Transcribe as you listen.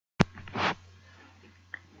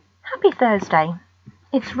Happy Thursday.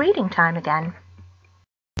 It's reading time again.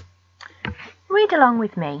 Read along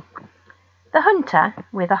with me. The Hunter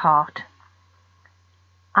with a Heart.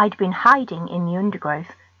 I'd been hiding in the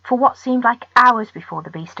undergrowth for what seemed like hours before the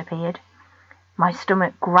beast appeared, my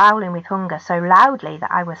stomach growling with hunger so loudly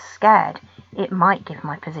that I was scared it might give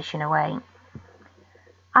my position away.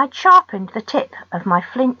 I'd sharpened the tip of my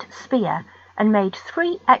flint spear and made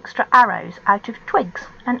 3 extra arrows out of twigs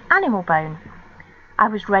and animal bone. I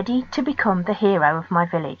was ready to become the hero of my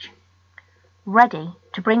village, ready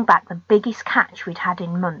to bring back the biggest catch we'd had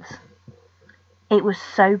in months. It was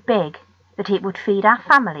so big that it would feed our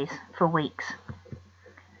families for weeks.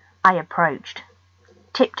 I approached,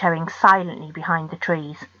 tiptoeing silently behind the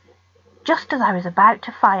trees. Just as I was about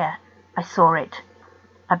to fire, I saw it,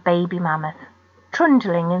 a baby mammoth,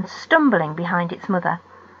 trundling and stumbling behind its mother,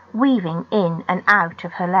 weaving in and out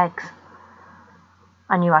of her legs.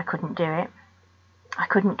 I knew I couldn't do it. I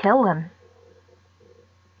couldn't kill them.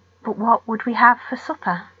 But what would we have for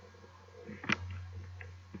supper?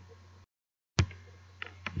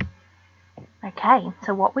 Okay,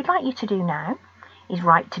 so what we'd like you to do now is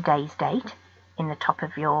write today's date in the top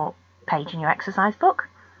of your page in your exercise book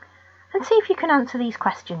and see if you can answer these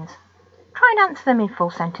questions. Try and answer them in full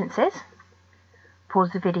sentences.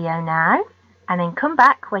 Pause the video now and then come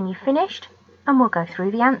back when you've finished and we'll go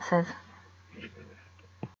through the answers.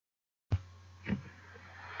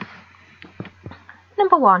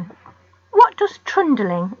 Number 1. What does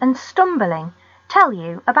trundling and stumbling tell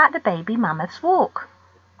you about the baby mammoth's walk?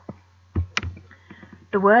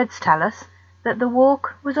 The words tell us that the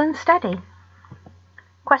walk was unsteady.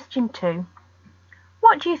 Question 2.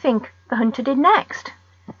 What do you think the hunter did next?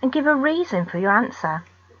 And give a reason for your answer.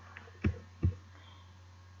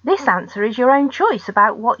 This answer is your own choice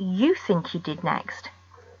about what you think he did next.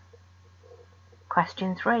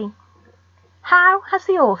 Question 3. How has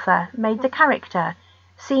the author made the character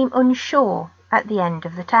seem unsure at the end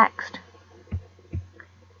of the text?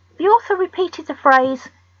 The author repeated the phrase,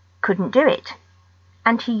 couldn't do it,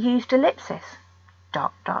 and he used ellipsis, ...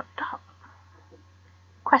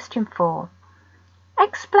 Question 4.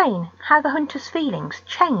 Explain how the hunter's feelings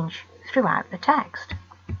change throughout the text.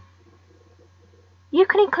 You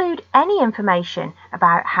can include any information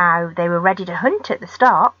about how they were ready to hunt at the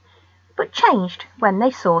start, but changed when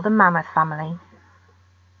they saw the mammoth family.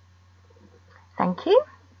 Thank you,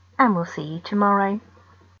 and we'll see you tomorrow.